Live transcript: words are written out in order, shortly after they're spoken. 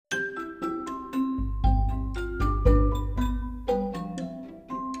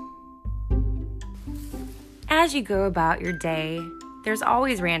As you go about your day, there's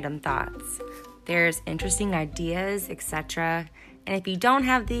always random thoughts. There's interesting ideas, etc. And if you don't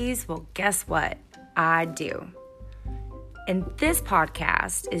have these, well, guess what? I do. And this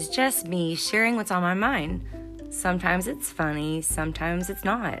podcast is just me sharing what's on my mind. Sometimes it's funny, sometimes it's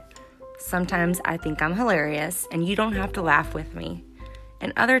not. Sometimes I think I'm hilarious and you don't have to laugh with me.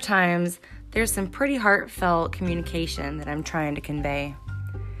 And other times, there's some pretty heartfelt communication that I'm trying to convey.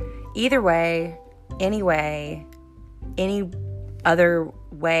 Either way, any other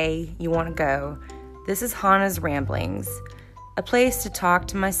way you want to go, this is Hannah's Ramblings, a place to talk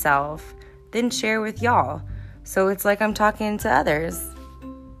to myself, then share with y'all, so it's like I'm talking to others.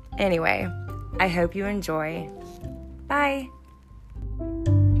 Anyway, I hope you enjoy. Bye!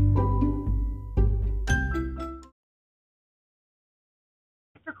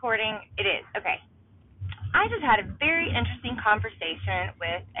 Recording, it is. Okay. I just had a very interesting conversation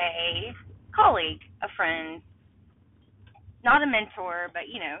with a colleague, a friend, not a mentor, but,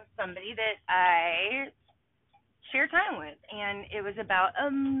 somebody that I share time with. And it was about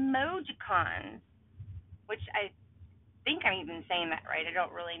emojicons, which I think I'm even saying that right. I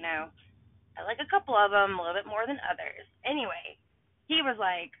don't really know. I like a couple of them, a little bit more than others. Anyway, he was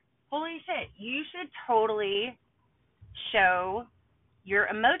like, holy shit, you should totally show your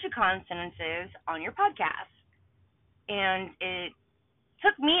emojicon sentences on your podcast. And it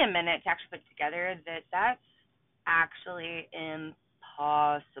took me a minute to actually put together that that's actually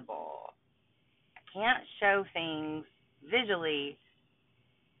impossible. I can't show things visually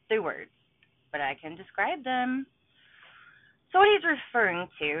through words, but I can describe them. So what he's referring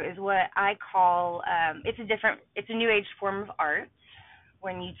to is what I call, it's a new age form of art,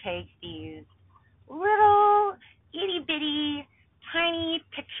 when you take these little itty-bitty, tiny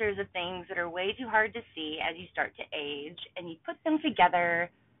pictures of things that are way too hard to see as you start to age, and you put them together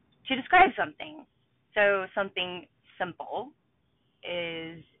to describe something. So something simple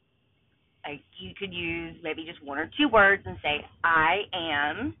is, like, you could use maybe just one or two words and say, I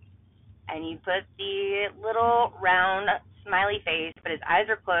am, and you put the little round smiley face, but his eyes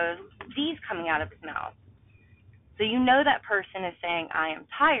are closed, Z's coming out of his mouth. So you know that person is saying, I am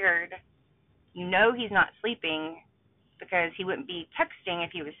tired. You know he's not sleeping, because he wouldn't be texting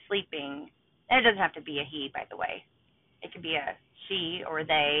if he was sleeping. And it doesn't have to be a he, by the way. It could be a she or a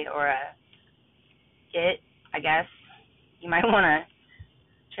they or a it, I guess. You might want to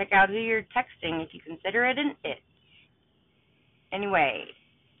check out who you're texting if you consider it an it. Anyway,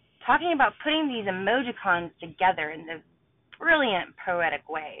 talking about putting these emojicons together in this brilliant, poetic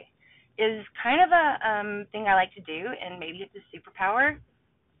way is kind of a thing I like to do, and maybe it's a superpower.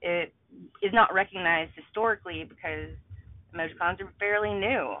 It is not recognized historically because emojicons are fairly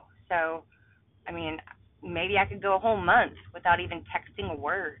new. So, maybe I could go a whole month without even texting a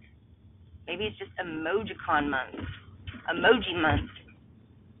word. Maybe it's just emojicon month. Emoji month.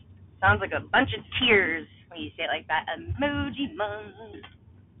 Sounds like a bunch of tears when you say it like that. Emoji month.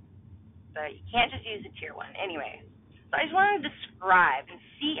 But you can't just use the tear one. Anyway, so I just want to describe and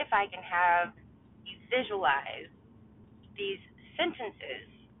see if I can have you visualize these sentences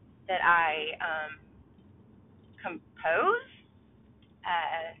that I compose.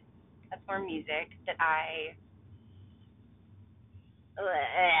 That's more music that I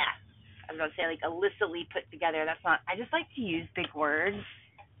was going to say, like, illicitly put together. That's not, I just like to use big words.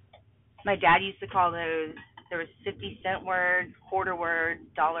 My dad used to call those, there was 50-cent words, quarter words,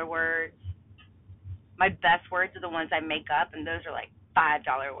 dollar words. My best words are the ones I make up, and those are like $5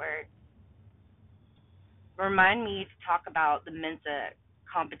 words. Remind me to talk about the Mensa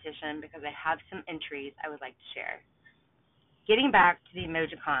competition, because I have some entries I would like to share. Getting back to the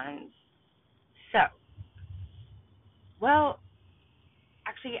emojicons.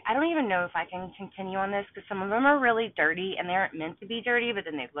 Actually, I don't even know if I can continue on this, because some of them are really dirty, and they aren't meant to be dirty, but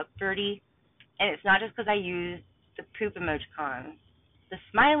then they look dirty. And it's not just because I used the poop emojicon. The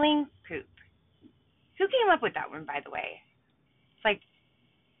smiling poop. Who came up with that one, by the way? It's like,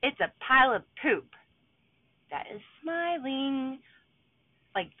 it's a pile of poop that is smiling.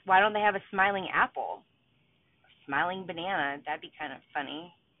 Like, why don't they have a smiling apple? A smiling banana? That'd be kind of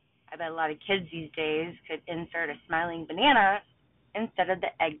funny. I bet a lot of kids these days could insert a smiling banana instead of the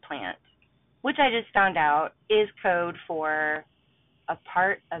eggplant, which I just found out is code for a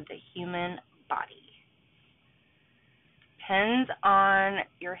part of the human body. Depends on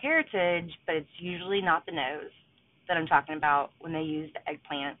your heritage, but it's usually not the nose that I'm talking about when they use the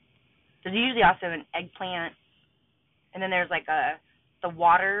eggplant. There's usually also an eggplant, and then there's like the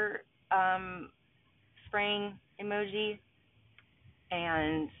water spraying emoji.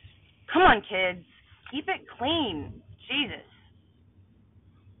 And come on, kids, keep it clean. Jesus.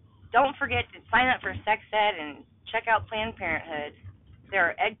 don't forget to sign up for sex ed and check out Planned Parenthood. There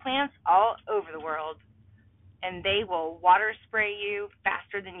are eggplants all over the world, and they will water spray you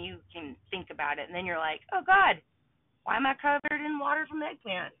faster than you can think about it. And then you're like, oh, God, why am I covered in water from the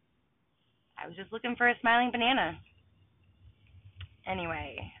eggplant? I was just looking for a smiling banana.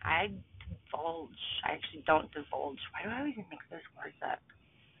 Anyway, I divulge. I actually don't divulge. Why do I always mix those words up?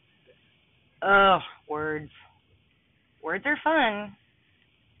 Ugh, words. Words are fun,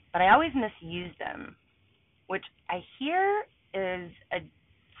 but I always misuse them, which I hear is a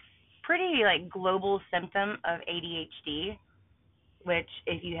pretty global symptom of ADHD, which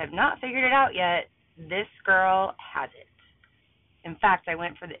if you have not figured it out yet, this girl has it. In fact, I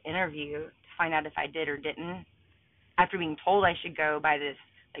went for the interview to find out if I did or didn't, after being told I should go by this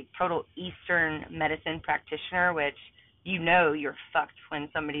total Eastern medicine practitioner, which you're fucked when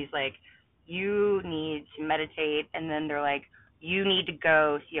somebody's like, you need to meditate, and then they're like, you need to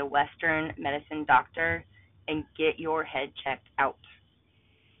go see a Western medicine doctor and get your head checked out.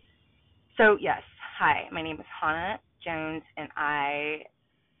 So yes, hi, my name is Hannah Jones, and I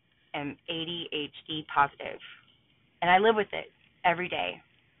am ADHD positive, and I live with it every day,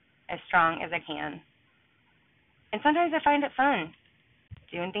 as strong as I can. And sometimes I find it fun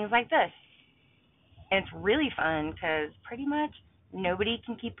doing things like this. And it's really fun because pretty much nobody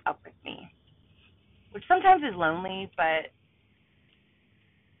can keep up with me, which sometimes is lonely, but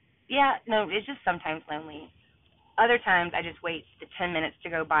yeah, no, it's just sometimes lonely. Other times I just wait the 10 minutes to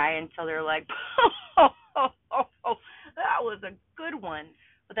go by until they're like, that was a good one.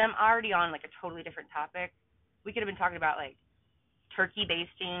 But then I'm already on a totally different topic. We could have been talking about turkey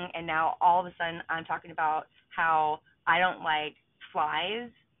basting, and now all of a sudden I'm talking about how I don't like flies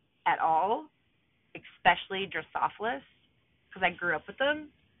at all, especially Drosophilus, because I grew up with them.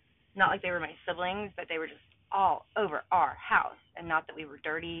 Not like they were my siblings, but they were just all over our house. And not that we were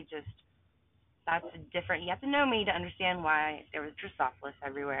dirty, just that's different. You have to know me to understand why there was Drosophilus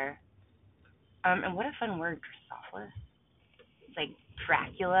everywhere. And what a fun word, Drosophilus. It's like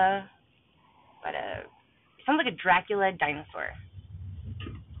Dracula, but it sounds like a Dracula dinosaur.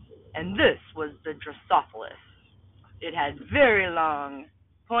 And this was the Drosophilus. It had very long,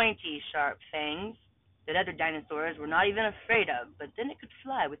 pointy, sharp fangs that other dinosaurs were not even afraid of, but then it could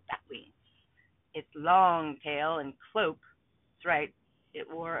fly with bat wings. Its long tail and cloak, that's right, it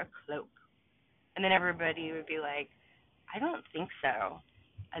wore a cloak. And then everybody would be like, I don't think so.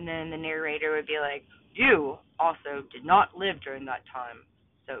 And then the narrator would be like, you also did not live during that time,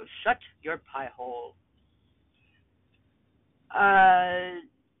 so shut your pie hole.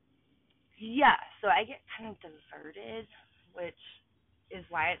 Yeah, so I get kind of diverted, which is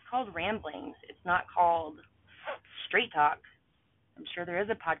why it's called ramblings. It's not called straight talk. I'm sure there is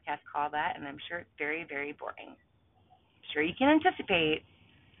a podcast called that, and I'm sure it's very, very boring. I'm sure you can anticipate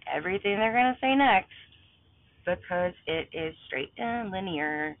everything they're going to say next because it is straight and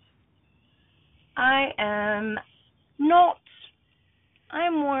linear. I am not.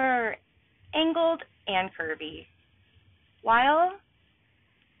 I'm more angled and curvy. While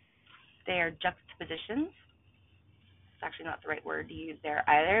they are juxtapositions, it's actually not the right word to use there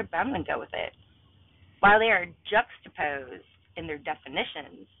either, but I'm going to go with it. While they are juxtaposed in their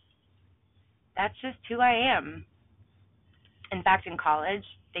definitions, that's just who I am. In fact, in college,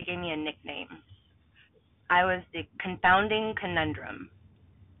 they gave me a nickname. I was the confounding conundrum.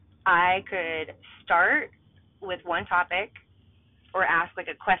 I could start with one topic or ask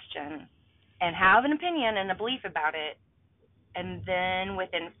a question and have an opinion and a belief about it, and then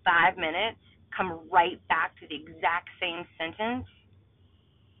within 5 minutes come right back to the exact same sentence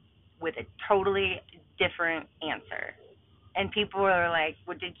with a totally different answer. And people are like,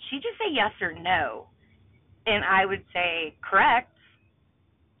 well, did she just say yes or no? And I would say, correct.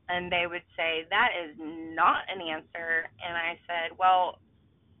 And they would say, that is not an answer. And I said, well,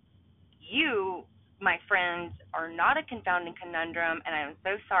 you, my friends, are not a confounding conundrum, and I'm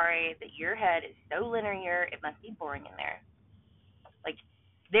so sorry that your head is so linear, it must be boring in there.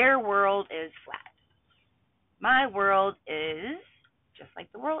 Their world is flat. My world is just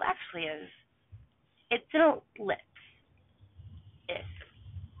like the world actually is. It's an ellipse.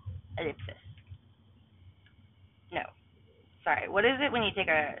 Ellipsis. No. Sorry. What is it when you take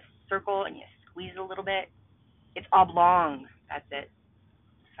a circle and you squeeze it a little bit? It's oblong. That's it.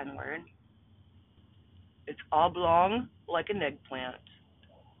 Fun word. It's oblong like an eggplant,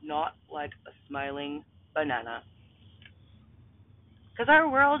 not like a smiling banana. Because our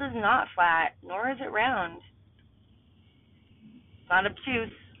world is not flat, nor is it round. It's not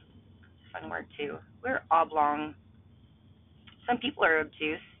obtuse. Fun word, too. We're oblong. Some people are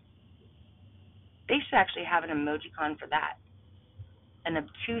obtuse. They should actually have an emojicon for that. an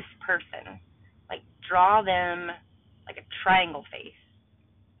obtuse person. Like, draw them like a triangle face.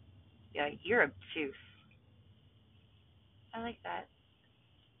 Be like, you're obtuse. I like that.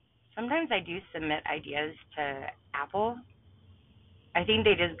 Sometimes I do submit ideas to Apple. I think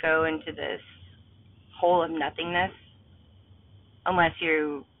they just go into this hole of nothingness unless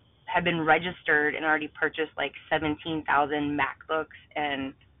you have been registered and already purchased like 17,000 MacBooks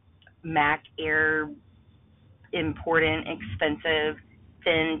and Mac Air important, expensive,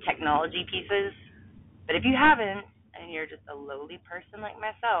 thin technology pieces. But if you haven't, and you're just a lowly person like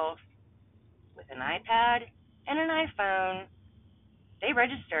myself with an iPad and an iPhone, they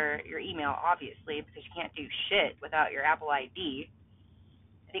register your email, obviously, because you can't do shit without your Apple ID.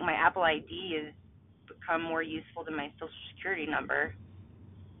 I think my Apple ID has become more useful than my Social Security number.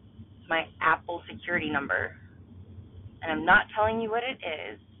 It's my Apple security number. And I'm not telling you what it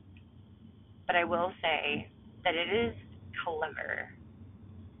is, but I will say that it is clever.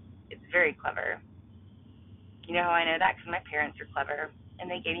 It's very clever. You know how I know that? Because my parents are clever, and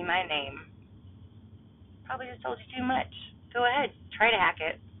they gave me my name. Probably just told you too much. Go ahead, try to hack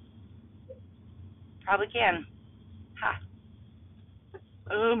it. Probably can. Ha.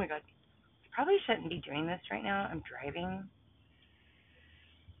 Oh my god. Probably shouldn't be doing this right now. I'm driving.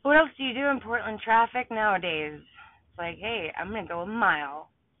 What else do you do in Portland traffic nowadays? It's like, hey, I'm going to go a mile.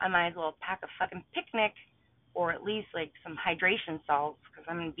 I might as well pack a fucking picnic or at least like some hydration salts because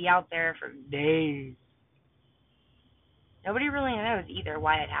I'm going to be out there for days. Nobody really knows either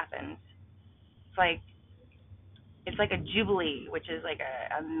why it happens. It's like a jubilee, which is like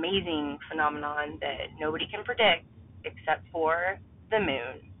an amazing phenomenon that nobody can predict except for the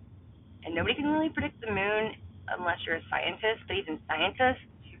moon. And nobody can really predict the moon unless you're a scientist, but even scientists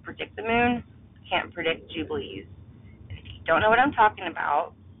who predict the moon can't predict jubilees. And if you don't know what I'm talking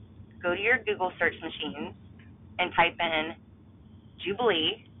about, go to your Google search machines and type in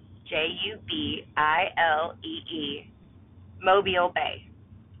Jubilee, Jubilee, Mobile Bay.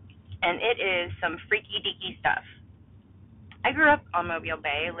 And it is some freaky deaky stuff. I grew up on Mobile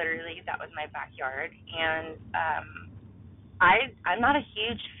Bay, literally that was my backyard, and I'm not a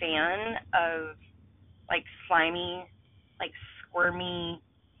huge fan of like slimy, like squirmy,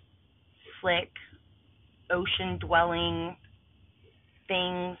 slick, ocean dwelling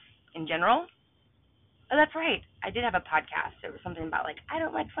things in general. Oh, that's right. I did have a podcast. It was something about like I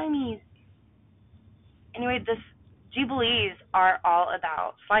don't like slimies. Anyway, this Jubilees are all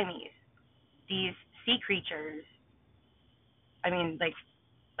about slimies. These sea creatures. I mean, like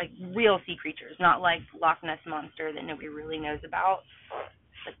real sea creatures, not like Loch Ness Monster that nobody really knows about.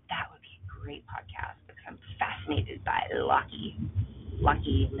 But that would be a great podcast because I'm fascinated by Lockie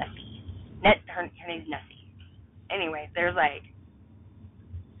Nessie. Her name's Nessie. Anyway, there's like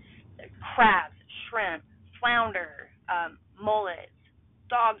crabs, shrimp, flounder, mullets,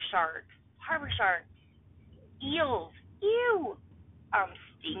 dog sharks, harbor sharks, eels,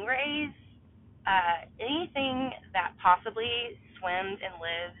 stingrays, anything that possibly swims and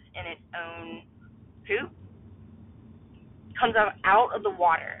lives in its own poop comes out of the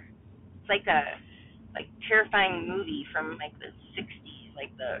water. It's like a terrifying movie from like the 60s,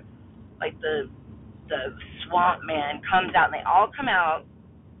 like the swamp man comes out and they all come out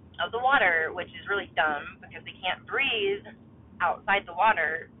of the water, which is really dumb because they can't breathe outside the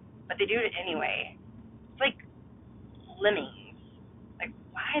water, but they do it anyway. It's like lemmings. Like,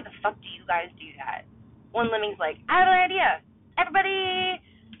 why the fuck do you guys do that? One lemming's like, I have an idea. Everybody,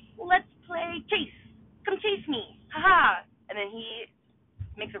 let's play chase. Come chase me. Haha. And then he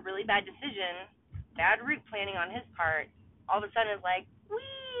makes a really bad decision, bad route planning on his part. All of a sudden it's like,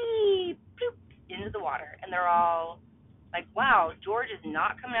 whee, poop, into the water. And they're all like, wow, George is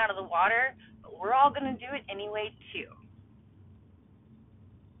not coming out of the water, but we're all going to do it anyway, too.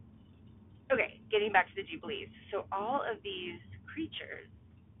 Okay, getting back to the Jubilees. So all of these creatures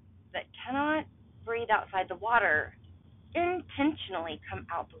that cannot breathe outside the water intentionally come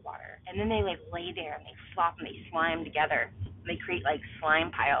out the water, and then they like lay there and they flop and they slime together and they create like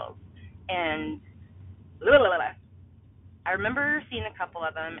slime piles. And I remember seeing a couple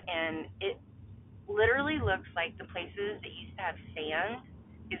of them, and it literally looks like the places that used to have sand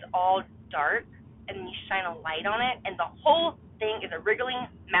is all dark, and then you shine a light on it, and the whole thing is a wriggling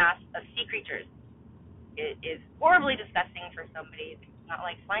mass of sea creatures. It is horribly disgusting for somebody that's not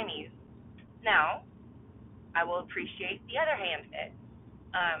like slimies. Now, I will appreciate the other hand of it.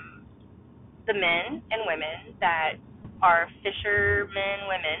 The men and women that are fishermen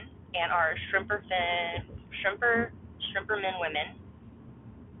women and are shrimper men women,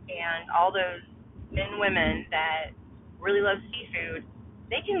 and all those men and women that really love seafood,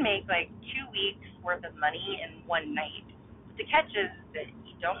 they can make like 2 weeks worth of money in one night. the catch is that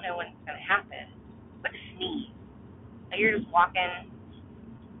you don't know when it's going to happen. But a sneeze. So you're just walking,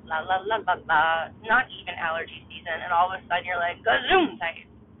 la la la la la, not even allergy season, and all of a sudden you're like, gazoom type.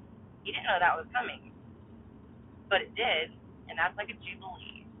 You didn't know that was coming. But it did, and that's like a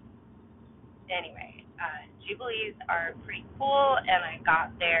jubilee. Anyway, jubilees are pretty cool, and I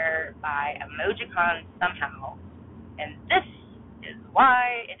got there by EmojiCon somehow. And this is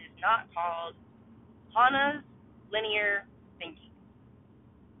why it is not called Hannah's Linear Thinking.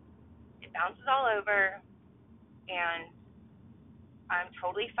 It bounces all over, and I'm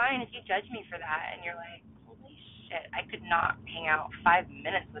totally fine if you judge me for that, and you're like, holy shit, I could not hang out 5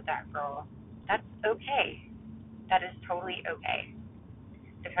 minutes with that girl. That's okay. That is totally okay.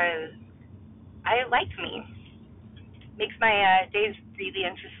 Because I like me. Makes my days really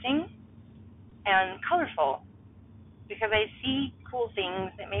interesting and colorful. Because I see cool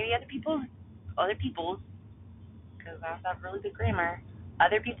things that maybe other people's, because I have really good grammar,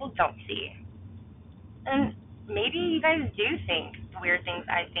 other people don't see. And maybe you guys do think the weird things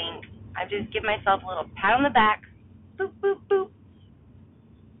I think. I just give myself a little pat on the back, boop, boop, boop,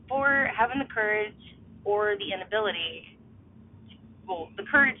 for having the courage or the inability, the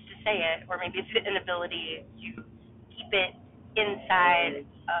courage to say it, or maybe it's the inability to keep it inside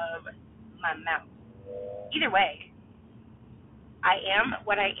of my mouth. Either way, I am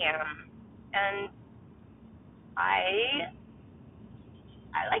what I am, and I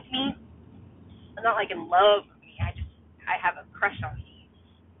like me. I'm not like in love with me. I have a crush on me.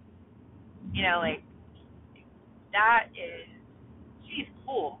 You know, like that is, she's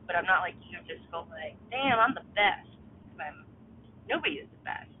cool, but I'm not like egotistical. Like, damn, I'm the best. Nobody is the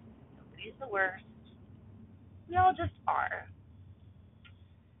best. Nobody is the worst. We all just are.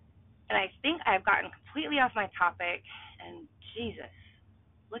 And I think I've gotten completely off my topic. And Jesus,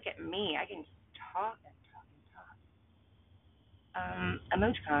 look at me. I can just talk and talk and talk.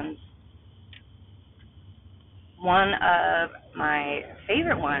 EmojiCons. One of my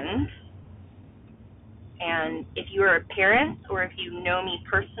favorite ones. And if you are a parent or if you know me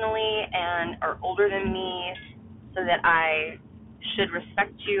personally and are older than me so that I should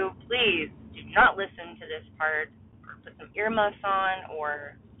respect you, please do not listen to this part, or put some earmuffs on,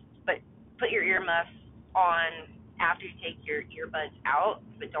 but put your earmuffs on after you take your earbuds out,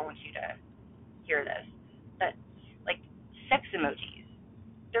 but don't want you to hear this. But like sex emojis,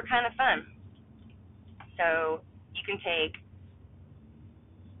 they're kind of fun. So you can take,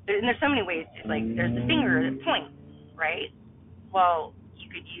 and there's so many ways to, like, there's the finger that points, right? Well, you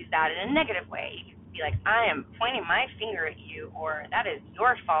could use that in a negative way. You could be like, I am pointing my finger at you, or that is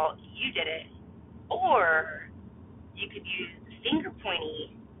your fault, you did it. Or you could use the finger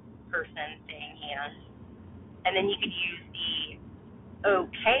pointy person thing, hand, and then you could use the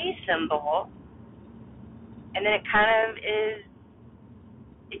okay symbol, and then it kind of is,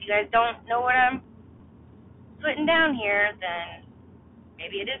 if you guys don't know what I'm putting down here, then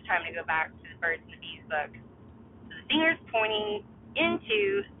maybe it is time to go back to the Birds and the Bees book. So the finger's pointing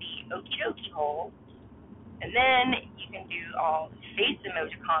into the okie dokie hole, and then you can do all the face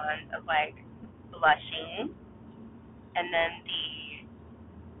emojicons of like blushing, and then the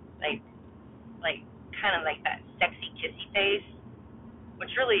like kind of like that sexy kissy face, which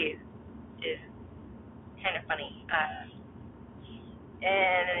really is kind of funny.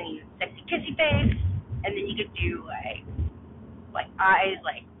 And then you sexy kissy face, and then you could do like eyes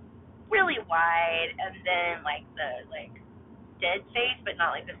like really wide, and then like the like dead face, but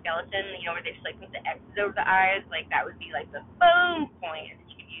not like the skeleton, you know, where they just like put the X's over the eyes, like that would be like the phone point. And then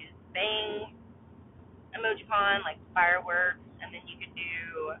you could use bang emojicon, like fireworks, and then you could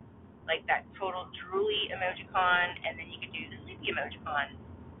do like that total drooly emojicon, and then you could do the sleepy emojicon.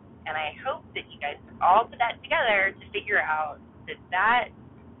 And I hope that you guys all put that together to figure out that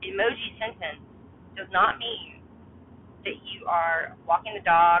emoji sentence does not mean that you are walking the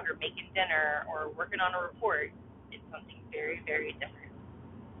dog or making dinner or working on a report. It's something very, very different.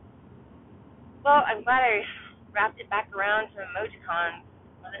 Well, I'm glad I wrapped it back around to EmojiCon.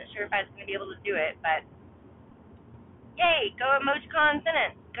 Wasn't sure if I was going to be able to do it, but yay, go EmojiCon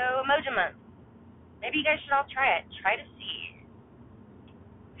sentence, go Emoji Month. Maybe you guys should all try it. Try to see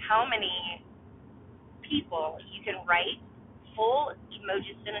how many people you can write full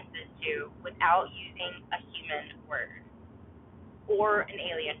emoji sentences to without using a human word or an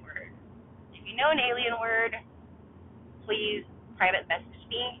alien word. If you know an alien word, please private message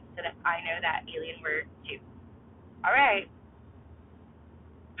me so that I know that alien word too. All right.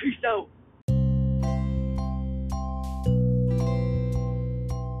 Peace out.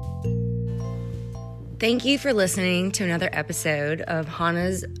 Thank you for listening to another episode of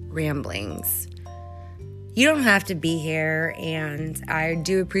Hannah's Ramblings. You don't have to be here, and I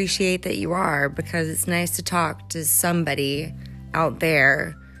do appreciate that you are, because it's nice to talk to somebody out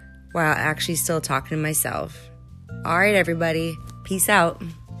there while actually still talking to myself. All right, everybody. Peace out.